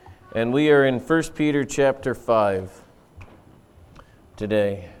And we are in 1 Peter chapter 5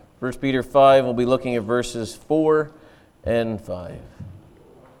 today. 1 Peter 5, we'll be looking at verses 4 and 5.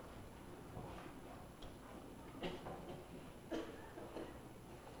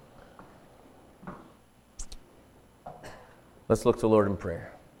 Let's look to the Lord in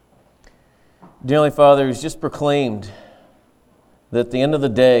prayer. Dear Heavenly Father, who's just proclaimed that at the end of the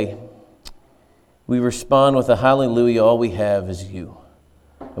day, we respond with a hallelujah, all we have is you.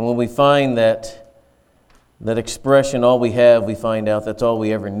 And when we find that expression, all we have, we find out that's all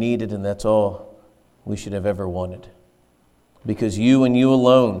we ever needed and that's all we should have ever wanted. Because you and you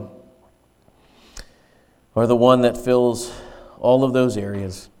alone are the one that fills all of those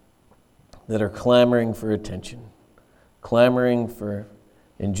areas that are clamoring for attention, clamoring for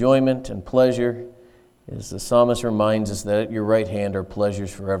enjoyment and pleasure. As the psalmist reminds us that at your right hand are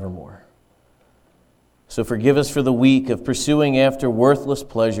pleasures forevermore. So forgive us for the weak of pursuing after worthless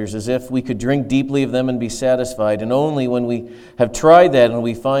pleasures as if we could drink deeply of them and be satisfied. And only when we have tried that and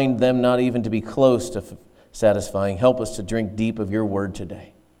we find them not even to be close to satisfying, help us to drink deep of your word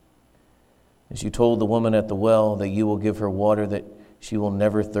today. As you told the woman at the well that you will give her water that she will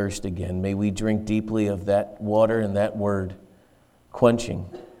never thirst again. May we drink deeply of that water and that word, quenching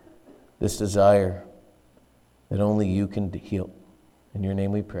this desire that only you can heal. In your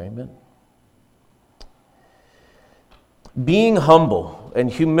name we pray, amen. Being humble and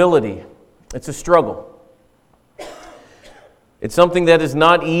humility, it's a struggle. It's something that is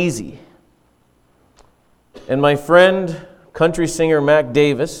not easy. And my friend, country singer Mac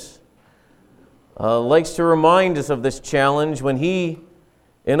Davis, likes to remind us of this challenge when he,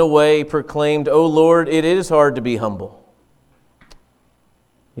 in a way, proclaimed, "Oh Lord, it is hard to be humble."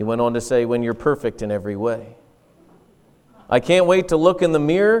 He went on to say, "When you're perfect in every way. I can't wait to look in the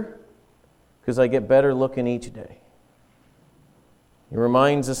mirror because I get better looking each day." He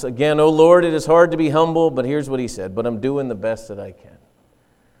reminds us again, "Oh Lord, it is hard to be humble," but here's what he said, "But I'm doing the best that I can."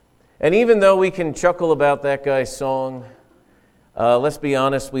 And even though we can chuckle about that guy's song, let's be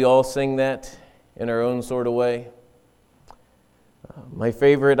honest, we all sing that in our own sort of way. My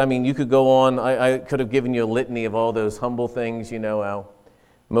favorite, you could go on, I could have given you a litany of all those humble things, how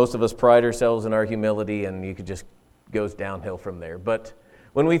most of us pride ourselves in our humility, and you could just goes downhill from there. But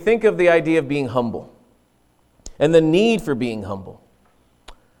when we think of the idea of being humble and the need for being humble,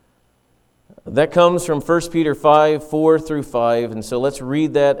 that comes from 1 Peter 5, 4 through 5. And so let's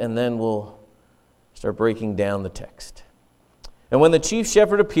read that and then we'll start breaking down the text. "And when the chief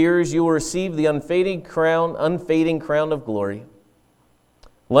shepherd appears, you will receive the unfading crown of glory.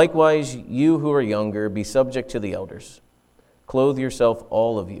 Likewise, you who are younger, be subject to the elders. Clothe yourself,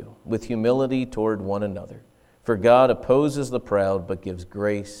 all of you, with humility toward one another. For God opposes the proud, but gives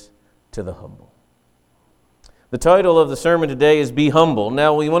grace to the humble." The title of the sermon today is Be Humble.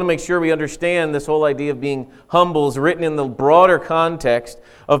 Now, we want to make sure we understand this whole idea of being humble is written in the broader context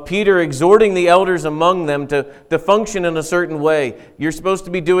of Peter exhorting the elders among them to function in a certain way. You're supposed to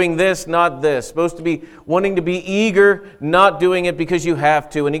be doing this, not this. Supposed to be wanting to be eager, not doing it because you have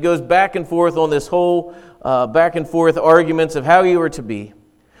to. And he goes back and forth on this whole back and forth arguments of how you are to be,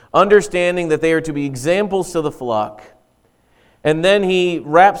 understanding that they are to be examples to the flock. And then he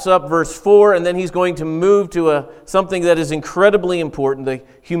wraps up verse 4, and then he's going to move to something that is incredibly important, the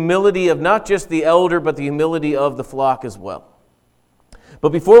humility of not just the elder, but the humility of the flock as well.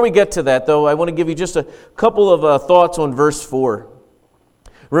 But before we get to that, though, I want to give you just a couple of thoughts on verse 4.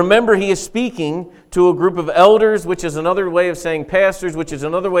 Remember, he is speaking to a group of elders, which is another way of saying pastors, which is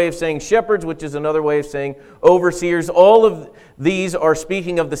another way of saying shepherds, which is another way of saying overseers. All of these are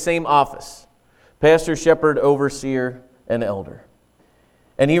speaking of the same office: pastor, shepherd, overseer, and elder.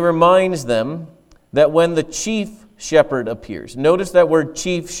 And he reminds them that when the chief shepherd appears, notice that word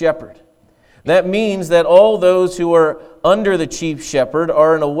chief shepherd. That means that all those who are under the chief shepherd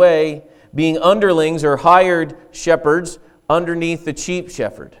are in a way being underlings or hired shepherds underneath the chief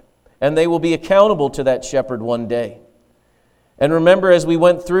shepherd. And they will be accountable to that shepherd one day. And remember, as we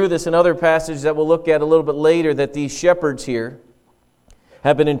went through this in other passages that we'll look at a little bit later, that these shepherds here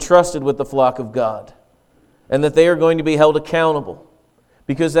have been entrusted with the flock of God. And that they are going to be held accountable.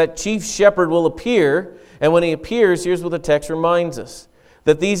 Because that chief shepherd will appear, and when he appears, here's what the text reminds us: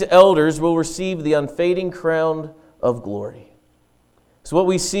 that these elders will receive the unfading crown of glory. So what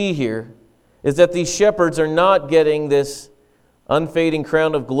we see here is that these shepherds are not getting this unfading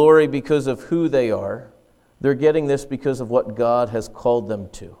crown of glory because of who they are. They're getting this because of what God has called them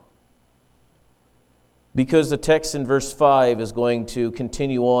to. Because the text in verse 5 is going to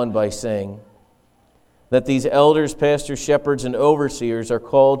continue on by saying that these elders, pastors, shepherds, and overseers are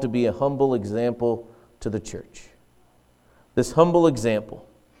called to be a humble example to the church. This humble example.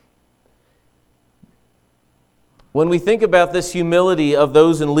 When we think about this humility of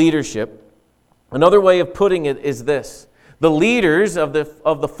those in leadership, another way of putting it is this. The leaders of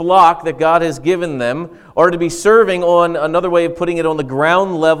the flock that God has given them are to be serving on, another way of putting it, on the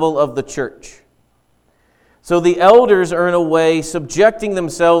ground level of the church. So the elders are in a way subjecting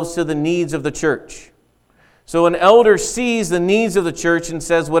themselves to the needs of the church. So an elder sees the needs of the church and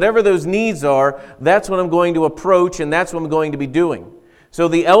says, whatever those needs are, that's what I'm going to approach and that's what I'm going to be doing. So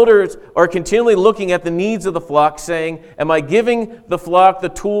the elders are continually looking at the needs of the flock, saying, am I giving the flock the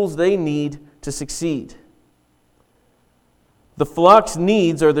tools they need to succeed? The flock's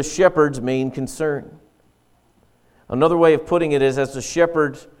needs are the shepherd's main concern. Another way of putting it is, as the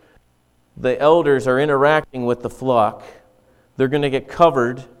shepherd, the elders are interacting with the flock, they're going to get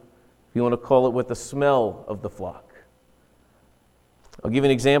covered, if you want to call it, with the smell of the flock. I'll give you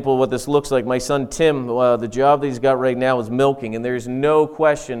an example of what this looks like. My son Tim, the job that he's got right now is milking, and there's no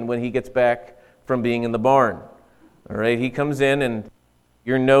question when he gets back from being in the barn. All right, he comes in and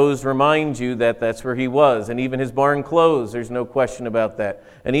your nose reminds you that that's where he was. And even his barn clothes, there's no question about that.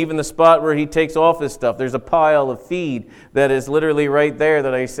 And even the spot where he takes off his stuff, there's a pile of feed that is literally right there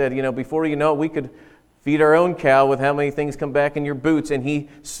that I said, before you know it, we could feed our own cow with how many things come back in your boots. And he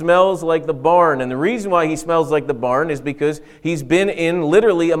smells like the barn. And the reason why he smells like the barn is because he's been in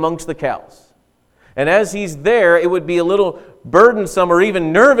literally amongst the cows. And as he's there, it would be a little burdensome or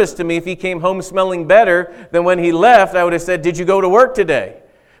even nervous to me if he came home smelling better than when he left. I would have said, did you go to work today?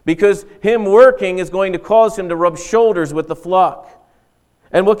 Because him working is going to cause him to rub shoulders with the flock.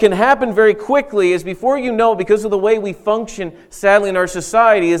 And what can happen very quickly is, before you know, because of the way we function, sadly, in our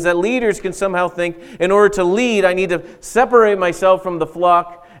society, is that leaders can somehow think, in order to lead, I need to separate myself from the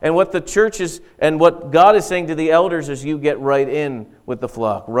flock. And what the church is, and what God is saying to the elders is, you get right in with the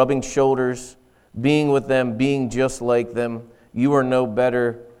flock, rubbing shoulders, being with them, being just like them. You are no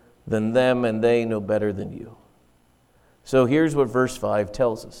better than them, and they no better than you. So here's what verse 5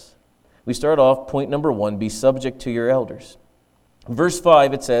 tells us. We start off, point number 1, be subject to your elders. Verse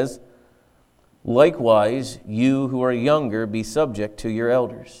 5, it says, likewise, you who are younger, be subject to your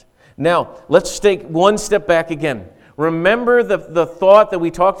elders. Now, let's take one step back again. Remember the thought that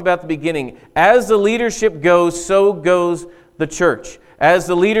we talked about at the beginning. As the leadership goes, so goes the church. As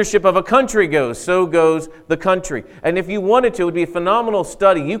the leadership of a country goes, so goes the country. And if you wanted to, it would be a phenomenal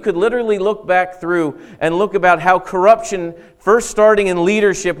study. You could literally look back through and look about how corruption, first starting in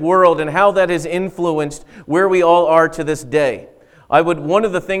leadership world, and how that has influenced where we all are to this day. One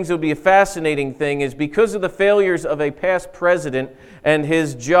of the things that would be a fascinating thing is, because of the failures of a past president, and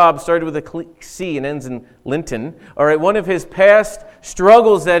his job started with a C and ends in Linton. All right, one of his past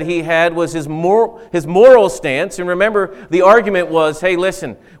struggles that he had was his moral stance. And remember, the argument was, hey,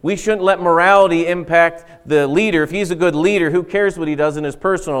 listen, we shouldn't let morality impact the leader. If he's a good leader, who cares what he does in his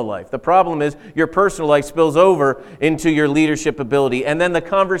personal life? The problem is your personal life spills over into your leadership ability. And then the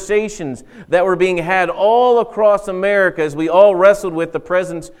conversations that were being had all across America as we all wrestled with the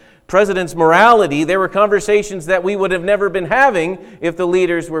president's morality, there were conversations that we would have never been having if the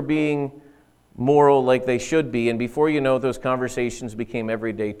leaders were being moral like they should be. And before you know it, those conversations became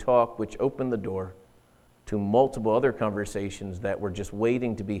everyday talk, which opened the door to multiple other conversations that were just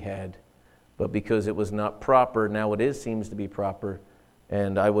waiting to be had. But because it was not proper, now it seems to be proper.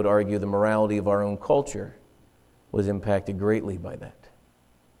 And I would argue the morality of our own culture was impacted greatly by that.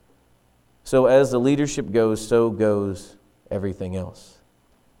 So as the leadership goes, so goes everything else.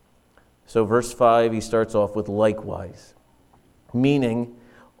 So verse 5, he starts off with likewise, meaning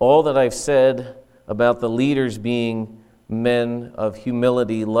all that I've said about the leaders being men of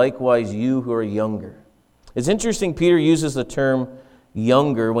humility, likewise you who are younger. It's interesting, Peter uses the term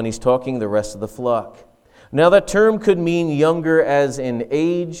younger when he's talking the rest of the flock. Now that term could mean younger as in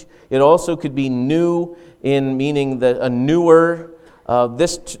age. It also could be new in meaning that a newer.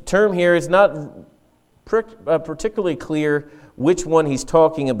 This term here is not particularly clear which one he's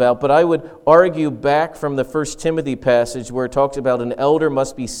talking about, but I would argue back from the 1 Timothy passage where it talks about an elder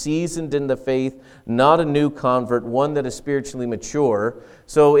must be seasoned in the faith, not a new convert, one that is spiritually mature.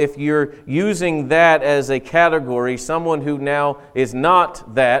 So if you're using that as a category, someone who now is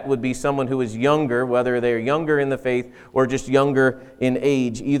not that would be someone who is younger, whether they're younger in the faith or just younger in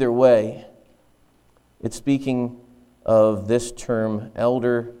age, either way. It's speaking of this term,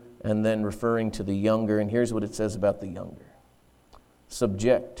 elder, and then referring to the younger. And here's what it says about the younger.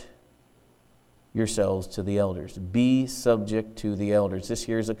 Subject yourselves to the elders. Be subject to the elders. This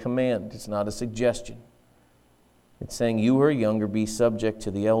here is a command. It's not a suggestion. It's saying you who are younger, be subject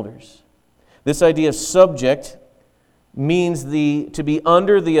to the elders. This idea of subject means to be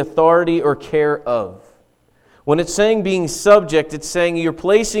under the authority or care of. When it's saying being subject, it's saying you're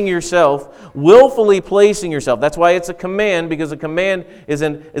placing yourself, willfully placing yourself. That's why it's a command, because a command is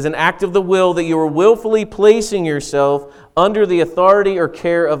an act of the will, that you are willfully placing yourself under the authority or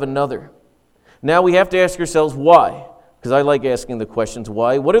care of another. Now we have to ask ourselves why, because I like asking the questions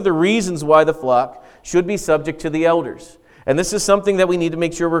why. What are the reasons why the flock should be subject to the elders? And this is something that we need to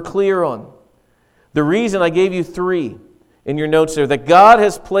make sure we're clear on. The reason, I gave you 3 in your notes there, that God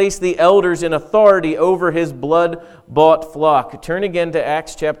has placed the elders in authority over His blood-bought flock. Turn again to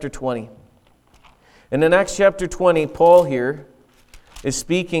Acts chapter 20. And in Acts chapter 20, Paul here is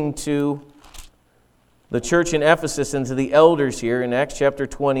speaking to the church in Ephesus and to the elders here in Acts chapter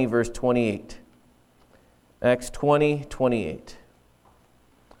 20, verse 28. Acts 20, 28.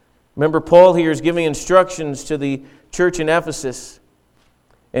 Remember, Paul here is giving instructions to the church in Ephesus,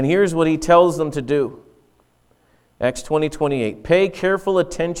 and here's what he tells them to do. Acts 20, 28. Pay careful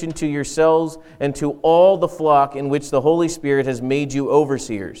attention to yourselves and to all the flock in which the Holy Spirit has made you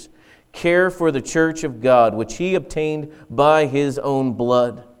overseers. Care for the church of God, which He obtained by His own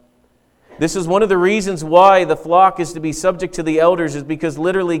blood. This is one of the reasons why the flock is to be subject to the elders, is because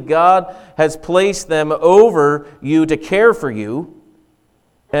literally God has placed them over you to care for you.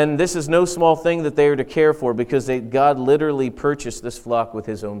 And this is no small thing that they are to care for, because God literally purchased this flock with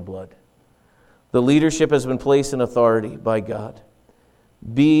His own blood. The leadership has been placed in authority by God.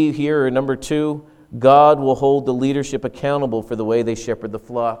 B here, or number 2, God will hold the leadership accountable for the way they shepherd the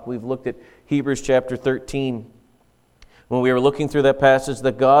flock. We've looked at Hebrews chapter 13 when we were looking through that passage,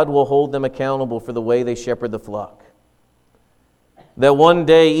 that God will hold them accountable for the way they shepherd the flock. That one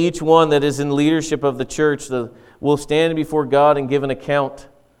day each one that is in leadership of the church will stand before God and give an account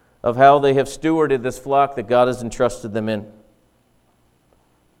of how they have stewarded this flock that God has entrusted them in.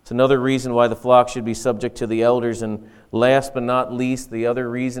 It's another reason why the flock should be subject to the elders. And last but not least, the other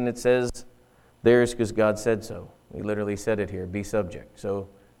reason it says there is because God said so. He literally said it here, be subject. So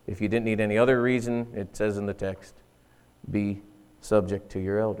if you didn't need any other reason, it says in the text, be subject to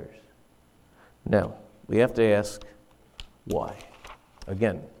your elders. Now, we have to ask why.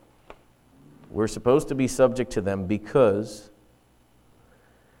 Again, we're supposed to be subject to them because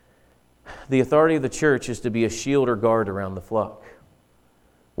the authority of the church is to be a shield or guard around the flock.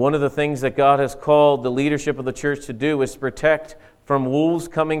 One of the things that God has called the leadership of the church to do is to protect from wolves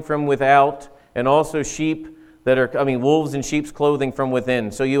coming from without, and also wolves in sheep's clothing from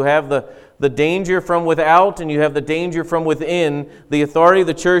within. So you have the danger from without and you have the danger from within. The authority of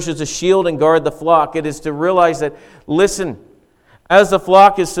the church is to shield and guard the flock. It is to realize that, listen, as the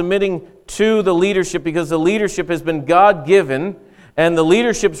flock is submitting to the leadership, because the leadership has been God-given, and the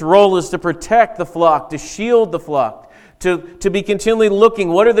leadership's role is to protect the flock, to shield the flock, to be continually looking,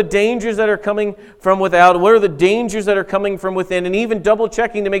 what are the dangers that are coming from without, what are the dangers that are coming from within, and even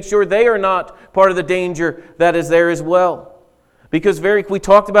double-checking to make sure they are not part of the danger that is there as well. Because we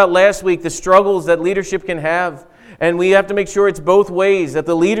talked about last week the struggles that leadership can have, and we have to make sure it's both ways, that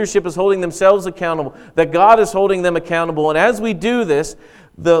the leadership is holding themselves accountable, that God is holding them accountable. And as we do this,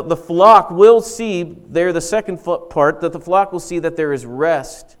 the flock will see, the second part, that the flock will see that there is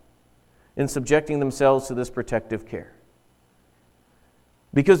rest in subjecting themselves to this protective care.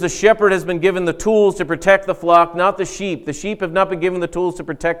 Because the shepherd has been given the tools to protect the flock, not the sheep. The sheep have not been given the tools to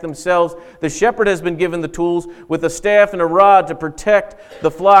protect themselves. The shepherd has been given the tools with a staff and a rod to protect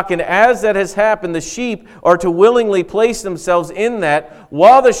the flock. And as that has happened, the sheep are to willingly place themselves in that.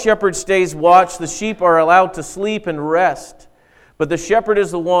 While the shepherd stays watch, the sheep are allowed to sleep and rest. But the shepherd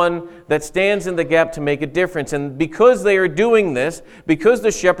is the one that stands in the gap to make a difference. And because they are doing this, because the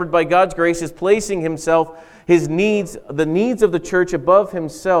shepherd, by God's grace, is placing himself, the needs of the church above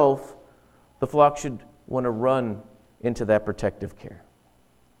himself, the flock should want to run into that protective care.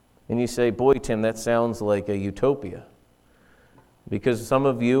 And you say, boy, Tim, that sounds like a utopia. Because some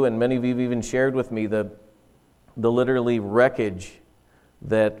of you, and many of you have even shared with me, the literally wreckage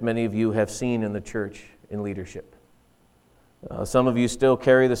that many of you have seen in the church in leadership. Some of you still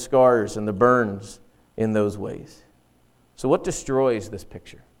carry the scars and the burns in those ways. So what destroys this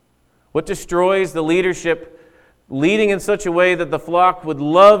picture? What destroys the leadership leading in such a way that the flock would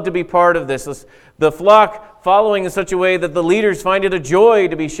love to be part of this? The flock following in such a way that the leaders find it a joy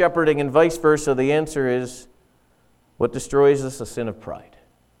to be shepherding, and vice versa. The answer is, what destroys this? A sin of pride.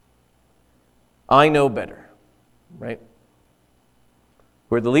 I know better, right?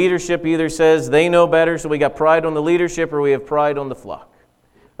 Where the leadership either says they know better, so we got pride on the leadership, or we have pride on the flock.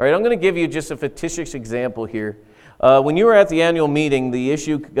 All right, I'm going to give you just a fictitious example here. When you were at the annual meeting, the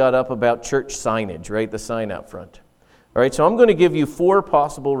issue got up about church signage, right? The sign out front. All right, so I'm going to give you 4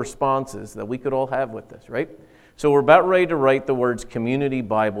 possible responses that we could all have with this, right? So we're about ready to write the words Community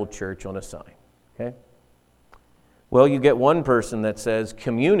Bible Church on a sign, okay? Well, you get one person that says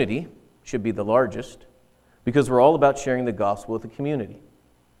community should be the largest because we're all about sharing the gospel with the community.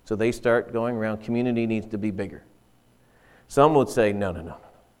 So they start going around, community needs to be bigger. Some would say, no.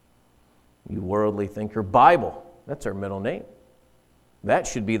 You worldly thinker, Bible, that's our middle name. That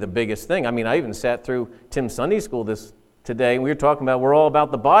should be the biggest thing. I mean, I even sat through Tim's Sunday school today, and we were talking about we're all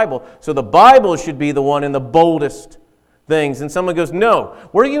about the Bible. So the Bible should be the one in the boldest things. And someone goes, no,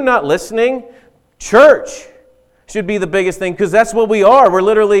 were you not listening? Church should be the biggest thing because that's what we are. We're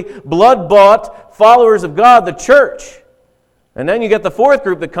literally blood-bought followers of God, the church. And then you get the fourth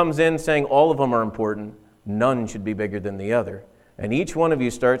group that comes in saying all of them are important. None should be bigger than the other. And each one of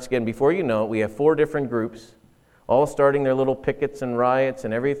you starts, again, before you know it, we have 4 different groups, all starting their little pickets and riots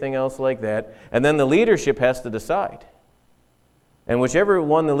and everything else like that. And then the leadership has to decide. And whichever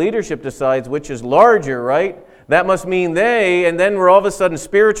one the leadership decides which is larger, right? That must mean they, and then we're all of a sudden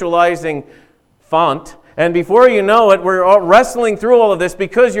spiritualizing font. And before you know it, we're all wrestling through all of this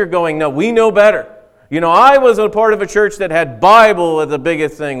because you're going, no, we know better. You know, I was a part of a church that had Bible as the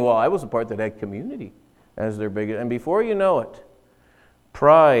biggest thing. Well, I was a part that had community as their biggest. And before you know it,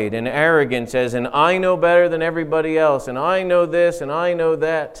 pride and arrogance as in I know better than everybody else, and I know this, and I know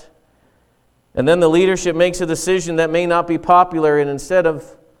that. And then the leadership makes a decision that may not be popular, and instead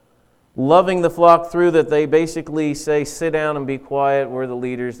of loving the flock through that, they basically say, sit down and be quiet, we're the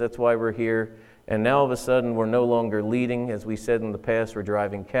leaders, that's why we're here. And now all of a sudden we're no longer leading. As we said in the past, we're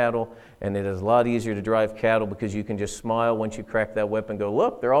driving cattle, and it is a lot easier to drive cattle because you can just smile once you crack that whip and go,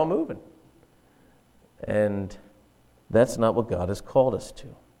 look, they're all moving. And that's not what God has called us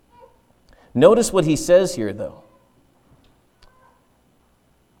to. Notice what he says here, though.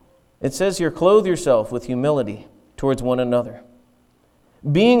 It says here, clothe yourself with humility towards one another.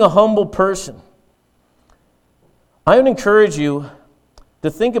 Being a humble person. I would encourage you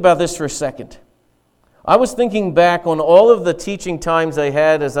to think about this for a second. I was thinking back on all of the teaching times I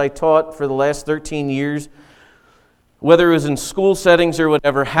had as I taught for the last 13 years, whether it was in school settings or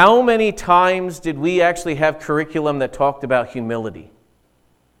whatever. How many times did we actually have curriculum that talked about humility?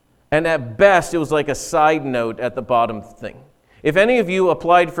 And at best, it was like a side note at the bottom thing. If any of you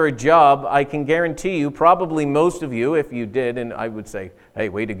applied for a job, I can guarantee you, probably most of you, if you did, and I would say, hey,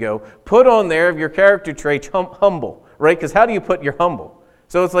 way to go, put on there your character trait, humble, right? Because how do you put you're humble?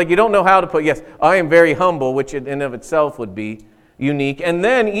 So it's like you don't know how to put, yes, I am very humble, which in and of itself would be unique. And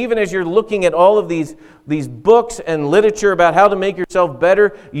then even as you're looking at all of these books and literature about how to make yourself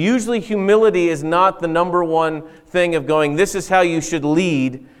better, usually humility is not the number one thing of going, this is how you should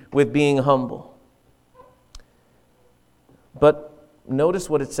lead with being humble. But notice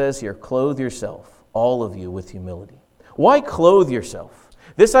what it says here, clothe yourself, all of you, with humility. Why clothe yourself?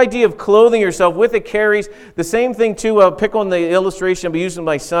 This idea of clothing yourself with it carries the same thing too. I'll pick on the illustration I'm using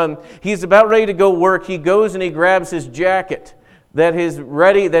my son. He's about ready to go work. He goes and he grabs his jacket that is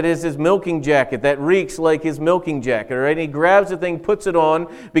his milking jacket that reeks like his milking jacket. All right? And he grabs the thing, puts it on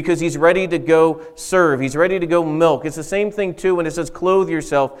because he's ready to go serve. He's ready to go milk. It's the same thing too when it says clothe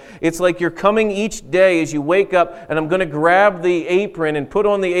yourself. It's like you're coming each day as you wake up, and I'm going to grab the apron and put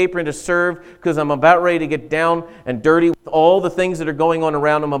on the apron to serve because I'm about ready to get down and dirty with all the things that are going on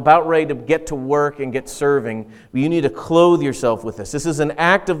around. I'm about ready to get to work and get serving. You need to clothe yourself with this. This is an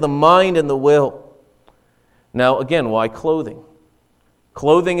act of the mind and the will. Now again, why clothing?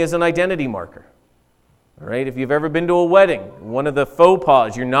 Clothing is an identity marker. All right, if you've ever been to a wedding, one of the faux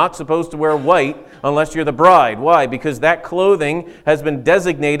pas, you're not supposed to wear white unless you're the bride. Why? Because that clothing has been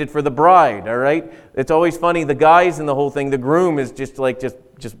designated for the bride. All right, it's always funny. The guys in the whole thing, the groom is just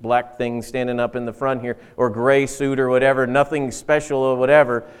black thing standing up in the front here, or gray suit or whatever, nothing special or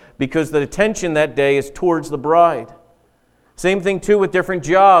whatever, because the attention that day is towards the bride. Same thing too with different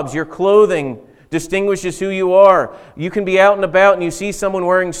jobs. Your clothing distinguishes who you are. You can be out and about and you see someone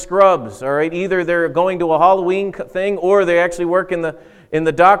wearing scrubs, all right? Either they're going to a Halloween thing or they actually work in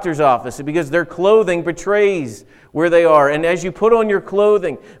the doctor's office because their clothing betrays where they are. And as you put on your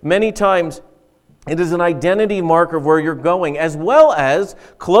clothing, many times it is an identity marker of where you're going, as well as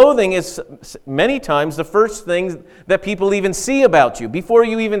clothing is many times the first thing that people even see about you. Before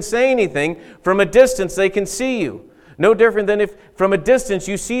you even say anything, from a distance they can see you. No different than if from a distance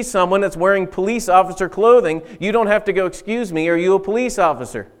you see someone that's wearing police officer clothing, you don't have to go, excuse me, are you a police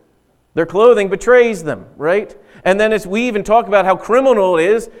officer? Their clothing betrays them, right? And then as we even talk about how criminal it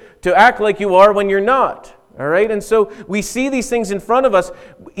is to act like you are when you're not, all right? And so we see these things in front of us.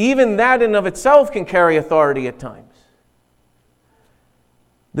 Even that in of itself can carry authority at times.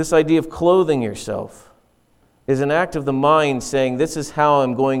 This idea of clothing yourself is an act of the mind saying, this is how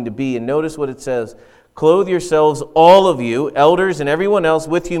I'm going to be. And notice what it says. Clothe yourselves, all of you, elders and everyone else,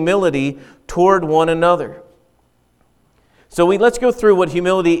 with humility toward one another. So let's go through what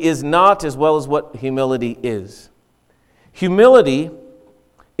humility is not as well as what humility is. Humility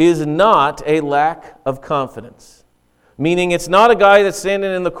is not a lack of confidence. Meaning it's not a guy that's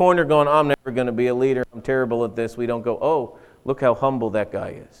standing in the corner going, I'm never going to be a leader, I'm terrible at this. We don't go, oh, look how humble that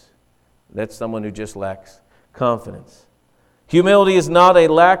guy is. That's someone who just lacks confidence. Humility is not a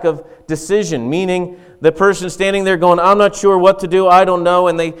lack of decision, meaning the person standing there going, I'm not sure what to do, I don't know,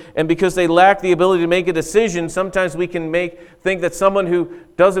 and because they lack the ability to make a decision, sometimes we can think that someone who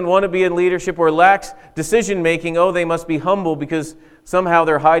doesn't want to be in leadership or lacks decision making, oh, they must be humble because somehow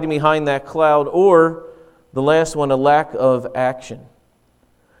they're hiding behind that cloud. Or the last one, a lack of action.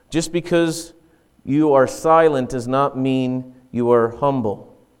 Just because you are silent does not mean you are humble.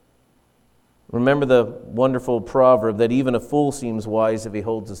 Remember the wonderful proverb that even a fool seems wise if he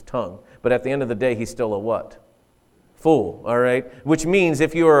holds his tongue. But at the end of the day, he's still a what? Fool, all right? Which means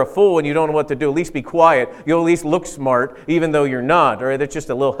if you are a fool and you don't know what to do, at least be quiet. You'll at least look smart, even though you're not, all right? That's just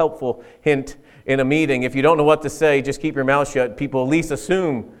a little helpful hint in a meeting. If you don't know what to say, just keep your mouth shut. People at least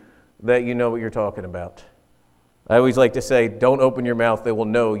assume that you know what you're talking about. I always like to say, don't open your mouth. They will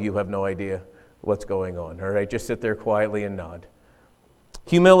know you have no idea what's going on, all right? Just sit there quietly and nod.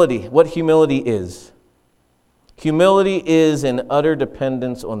 Humility, what humility is. Humility is an utter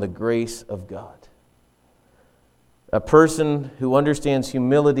dependence on the grace of God. A person who understands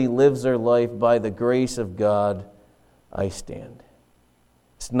humility lives their life by the grace of God, I stand.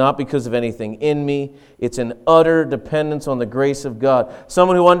 It's not because of anything in me. It's an utter dependence on the grace of God.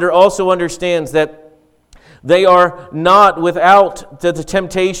 Someone who also understands that they are not without the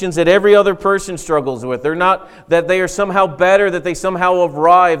temptations that every other person struggles with. They're not that they are somehow better, that they somehow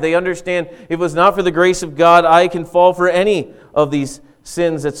arrive. They understand if it was not for the grace of God, I can fall for any of these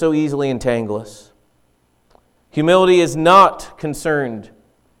sins that so easily entangle us. Humility is not concerned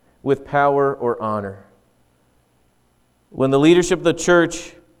with power or honor. When the leadership of the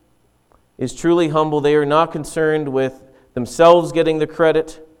church is truly humble, they are not concerned with themselves getting the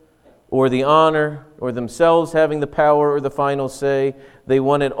credit or the honor, or themselves having the power or the final say. They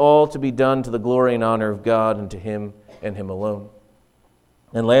want it all to be done to the glory and honor of God and to Him and Him alone.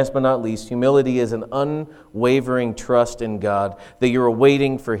 And last but not least, humility is an unwavering trust in God, that you're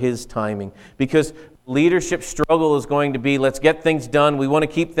waiting for His timing. Because leadership struggle is going to be, let's get things done, we want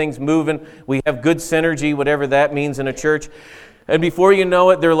to keep things moving, we have good synergy, whatever that means in a church. And before you know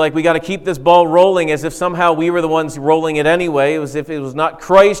it, they're like, we got to keep this ball rolling, as if somehow we were the ones rolling it anyway. It was as if it was not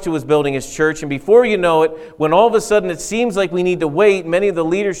Christ who was building His church. And before you know it, when all of a sudden it seems like we need to wait, many of the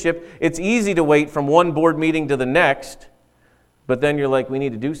leadership, it's easy to wait from one board meeting to the next. But then you're like, we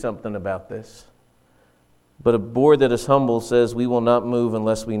need to do something about this. But a board that is humble says, we will not move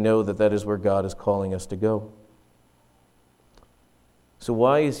unless we know that that is where God is calling us to go. So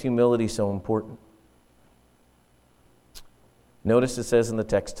why is humility so important? Notice it says in the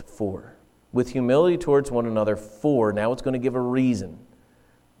text, for. With humility towards one another, for. Now it's going to give a reason.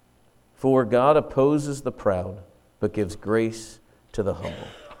 For God opposes the proud, but gives grace to the humble.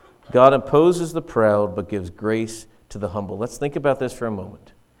 God opposes the proud, but gives grace to the humble. Let's think about this for a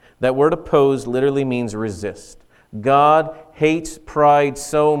moment. That word oppose literally means resist. God hates pride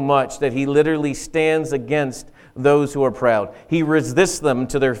so much that He literally stands against those who are proud. He resists them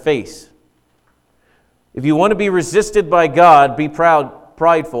to their face. If you want to be resisted by God, be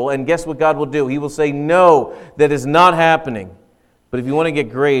prideful, and guess what God will do? He will say, no, that is not happening. But if you want to get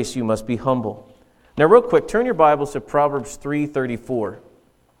grace, you must be humble. Now, real quick, turn your Bibles to Proverbs 3:34.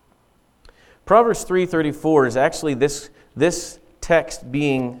 Proverbs 3:34 is actually this text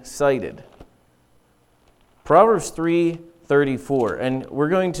being cited. Proverbs 3:34, and we're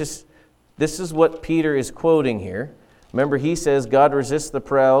going to, this is what Peter is quoting here. Remember, he says, God resists the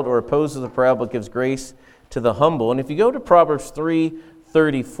proud or opposes the proud, but gives grace to the humble. And if you go to Proverbs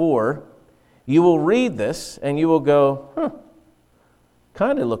 3:34, you will read this and you will go,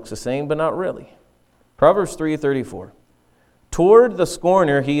 kind of looks the same, but not really. Proverbs 3:34. Toward the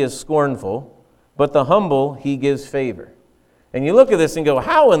scorner he is scornful, but the humble he gives favor. And you look at this and go,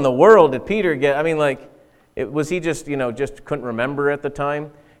 how in the world did Peter get, was he just couldn't remember at the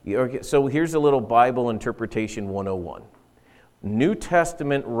time? So here's a little Bible interpretation 101. New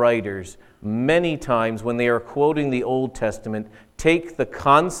Testament writers, many times when they are quoting the Old Testament, take the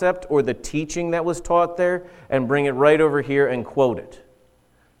concept or the teaching that was taught there and bring it right over here and quote it.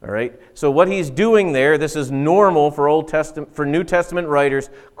 All right. So what he's doing there, this is normal for New Testament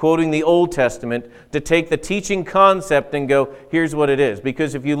writers quoting the Old Testament to take the teaching concept and go, here's what it is.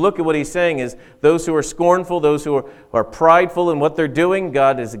 Because if you look at what he's saying is those who are scornful, those who are prideful in what they're doing,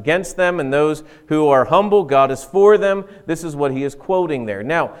 God is against them, and those who are humble, God is for them. This is what he is quoting there.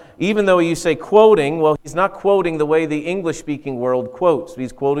 Now, even though you say quoting, well, he's not quoting the way the English-speaking world quotes.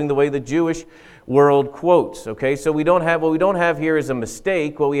 He's quoting the way the Jewish world quotes. Okay, so what we don't have here is a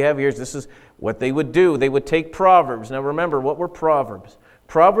mistake. What we have here is this is what they would do. They would take Proverbs. Now remember, what were Proverbs?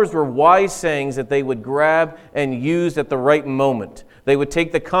 Proverbs were wise sayings that they would grab and use at the right moment. They would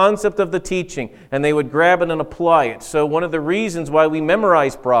take the concept of the teaching and they would grab it and apply it. So one of the reasons why we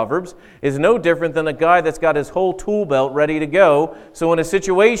memorize Proverbs is no different than a guy that's got his whole tool belt ready to go. So when a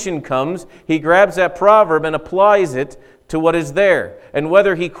situation comes, he grabs that proverb and applies it to what is there. And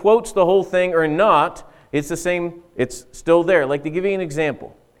whether he quotes the whole thing or not, it's the same, it's still there. Like, to give you an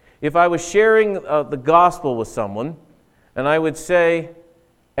example, if I was sharing the gospel with someone and I would say,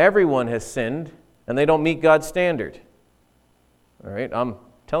 everyone has sinned and they don't meet God's standard. All right, I'm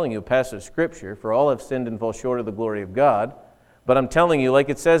telling you a passage of Scripture, for all have sinned and fall short of the glory of God. But I'm telling you, like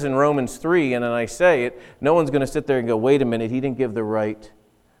it says in Romans 3, and then I say it, no one's going to sit there and go, wait a minute, he didn't give the right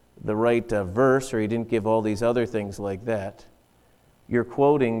verse, or he didn't give all these other things like that. You're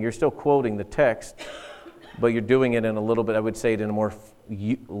still quoting the text, but you're doing it in a little bit, I would say it in a more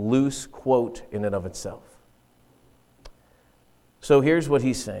loose quote in and of itself. So here's what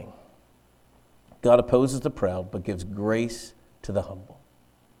he's saying. God opposes the proud, but gives grace to the humble.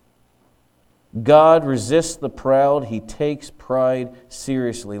 God resists the proud. He takes pride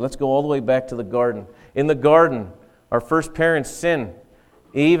seriously. Let's go all the way back to the garden. In the garden, our first parents sin.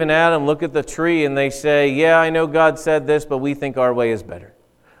 Eve and Adam look at the tree and they say, yeah, I know God said this, but we think our way is better.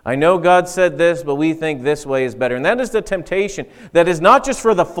 I know God said this, but we think this way is better. And that is the temptation. That is not just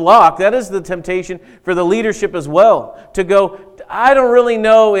for the flock. That is the temptation for the leadership as well. To go, I don't really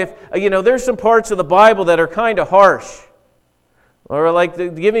know if, there's some parts of the Bible that are kind of harsh. Or like, to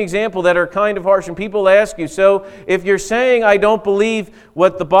give an example, that are kind of harsh. And people ask you, so if you're saying I don't believe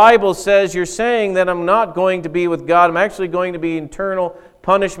what the Bible says, you're saying that I'm not going to be with God. I'm actually going to be eternal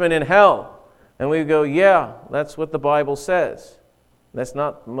punishment in hell. And we go, yeah, that's what the Bible says. That's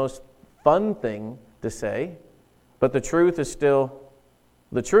not the most fun thing to say, but the truth is still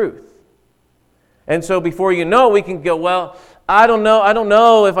the truth. And so before you know, we can go, well, I don't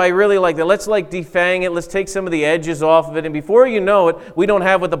know if I really like that. Let's defang it. Let's take some of the edges off of it. And before you know it, we don't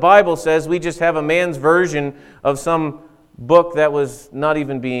have what the Bible says. We just have a man's version of some book that was not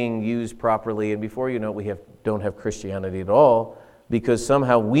even being used properly. And before you know it, we don't have Christianity at all, because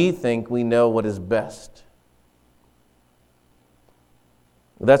somehow we think we know what is best.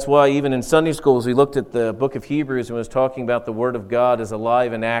 That's why even in Sunday schools, we looked at the book of Hebrews and was talking about the Word of God is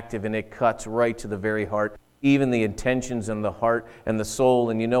alive and active, and it cuts right to the very heart, even the intentions and the heart and the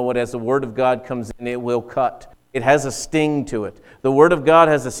soul. And you know what? As the Word of God comes in, it will cut. It has a sting to it. The Word of God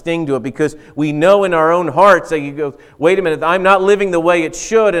has a sting to it, because we know in our own hearts that you go, wait a minute, I'm not living the way it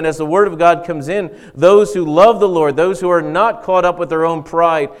should. And as the Word of God comes in, those who love the Lord, those who are not caught up with their own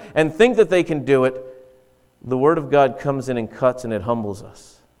pride and think that they can do it, the Word of God comes in and cuts, and it humbles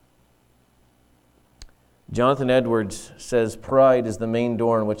us. Jonathan Edwards says, pride is the main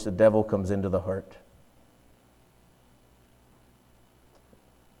door in which the devil comes into the heart.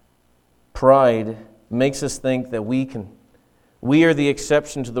 Pride makes us think that we are the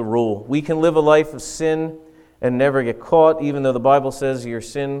exception to the rule. We can live a life of sin and never get caught, even though the Bible says your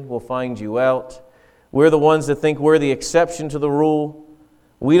sin will find you out. We're the ones that think we're the exception to the rule.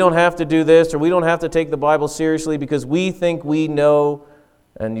 We don't have to do this, or we don't have to take the Bible seriously because we think we know,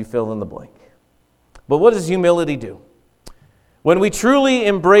 and you fill in the blank. But what does humility do? When we truly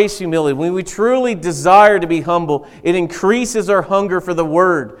embrace humility, when we truly desire to be humble, it increases our hunger for the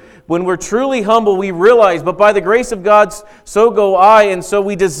Word. When we're truly humble, we realize, but by the grace of God, so go I. And so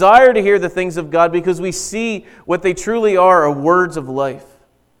we desire to hear the things of God because we see what they truly are words of life.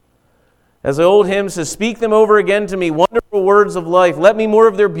 As the old hymn says, speak them over again to me, wonderful words of life. Let me more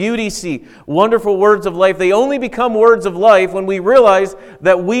of their beauty see, wonderful words of life. They only become words of life when we realize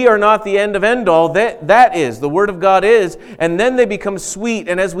that we are not the end of end all. That is, the Word of God is. And then they become sweet.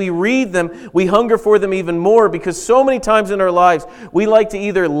 And as we read them, we hunger for them even more, because so many times in our lives, we like to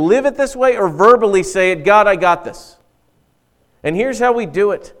either live it this way or verbally say it, God, I got this. And here's how we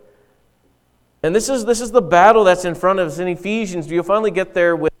do it. And this is the battle that's in front of us in Ephesians. You'll finally get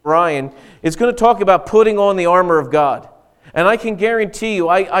there with Ryan. It's going to talk about putting on the armor of God. And I can guarantee you,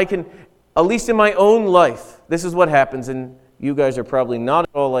 I can, at least in my own life, this is what happens. And you guys are probably not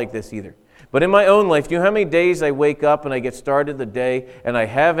at all like this either. But in my own life, do you know how many days I wake up and I get started the day and I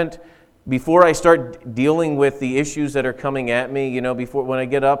haven't, before I start dealing with the issues that are coming at me, before when I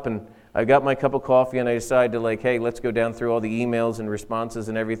get up and I got my cup of coffee and I decide to hey, let's go down through all the emails and responses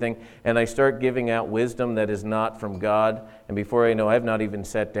and everything, and I start giving out wisdom that is not from God, and before I know, I've not even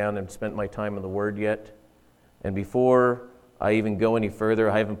sat down and spent my time in the Word yet, and before I even go any further,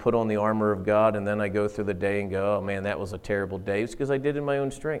 I haven't put on the armor of God, and then I go through the day and go, oh man, that was a terrible day. It's because I did it in my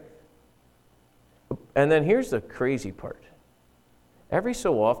own strength. And then here's the crazy part. Every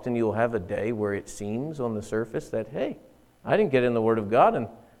so often you'll have a day where it seems on the surface that, hey, I didn't get in the Word of God and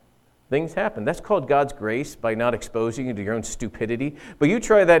things happen. That's called God's grace by not exposing you to your own stupidity. But you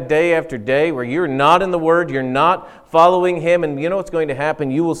try that day after day where you're not in the Word, you're not following Him, and you know what's going to happen?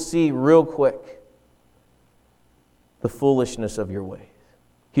 You will see real quick the foolishness of your ways.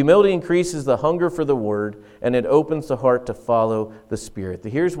 Humility increases the hunger for the Word, and it opens the heart to follow the Spirit.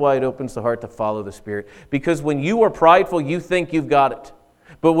 Here's why it opens the heart to follow the Spirit. Because when you are prideful, you think you've got it.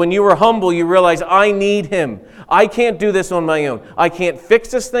 But when you are humble, you realize, I need Him. I can't do this on my own. I can't fix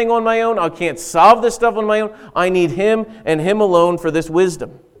this thing on my own. I can't solve this stuff on my own. I need Him and Him alone for this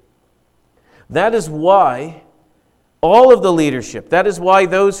wisdom. That is why all of the leadership, that is why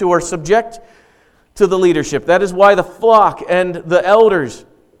those who are subject to the leadership, that is why the flock and the elders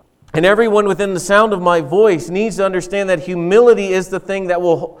and everyone within the sound of my voice needs to understand that humility is the thing that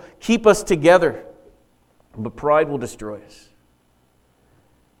will keep us together. But pride will destroy us.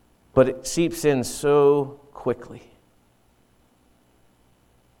 But it seeps in so quickly.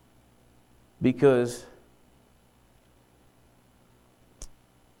 Because,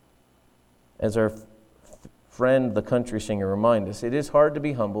 as our friend, the country singer, reminds us, it is hard to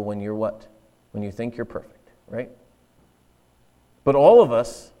be humble when you're what? When you think you're perfect, right? But all of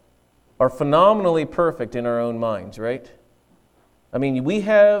us are phenomenally perfect in our own minds, right? I mean, we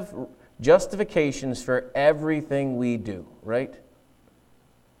have justifications for everything we do, right?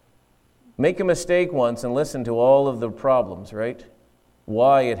 Make a mistake once and listen to all of the problems, right?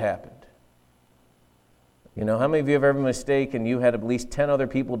 Why it happened. How many of you have ever made a mistake and you had at least 10 other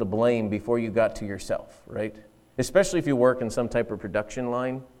people to blame before you got to yourself, right? Especially if you work in some type of production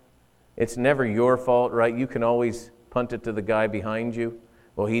line. It's never your fault, right? You can always punt it to the guy behind you.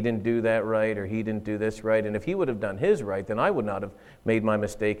 Well, he didn't do that right, or he didn't do this right. And if he would have done his right, then I would not have made my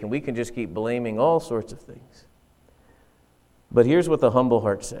mistake. And we can just keep blaming all sorts of things. But here's what the humble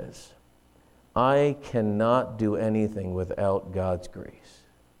heart says. I cannot do anything without God's grace.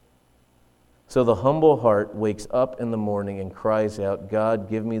 So the humble heart wakes up in the morning and cries out, God,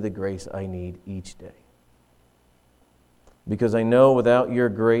 give me the grace I need each day. Because I know without your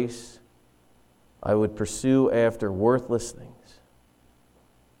grace, I would pursue after worthless things.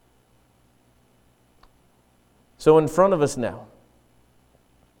 So in front of us now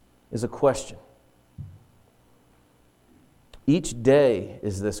is a question. Each day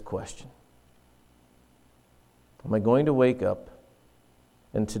is this question. Am I going to wake up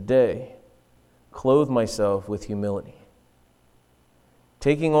and today clothe myself with humility?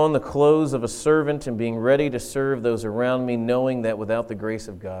 Taking on the clothes of a servant and being ready to serve those around me, knowing that without the grace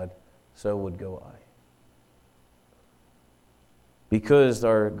of God, so would go I. Because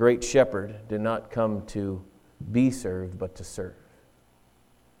our great shepherd did not come to be served, but to serve.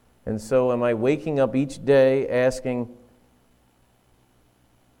 And so am I waking up each day asking,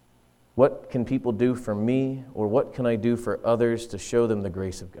 what can people do for me, or what can I do for others to show them the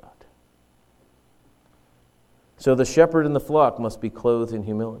grace of God? So the shepherd and the flock must be clothed in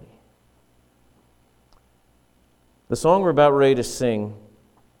humility. The song we're about ready to sing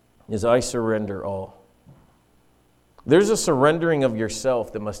is I Surrender All. There's a surrendering of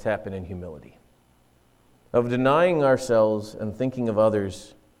yourself that must happen in humility, of denying ourselves and thinking of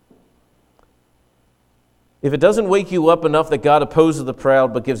others. If it doesn't wake you up enough that God opposes the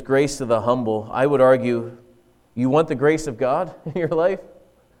proud but gives grace to the humble, I would argue, you want the grace of God in your life?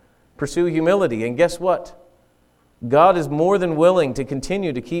 Pursue humility. And guess what? God is more than willing to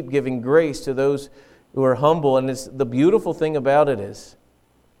continue to keep giving grace to those who are humble. And the beautiful thing about it is,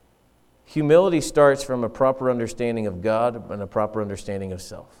 humility starts from a proper understanding of God and a proper understanding of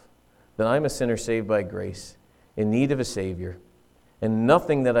self. That I'm a sinner saved by grace, in need of a Savior, and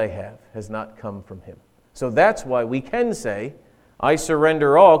nothing that I have has not come from Him. So that's why we can say, I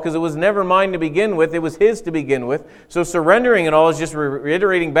surrender all, because it was never mine to begin with, it was His to begin with. So surrendering it all is just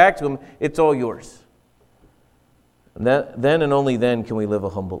reiterating back to Him, it's all yours. And then and only then can we live a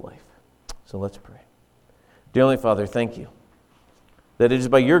humble life. So let's pray. Dear Heavenly Father, thank you that it is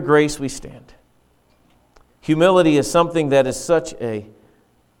by your grace we stand. Humility is something that is such a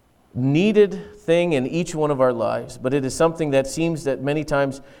needed thing in each one of our lives, but it is something that seems that many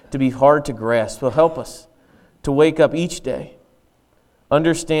times to be hard to grasp. Well, help us to wake up each day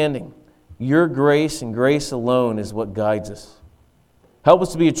understanding your grace and grace alone is what guides us. Help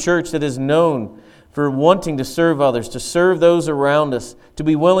us to be a church that is known for wanting to serve others, to serve those around us, to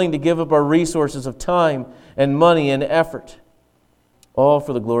be willing to give up our resources of time and money and effort, all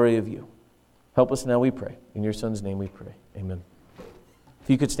for the glory of you. Help us now, we pray. In your Son's name we pray. Amen. If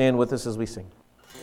you could stand with us as we sing.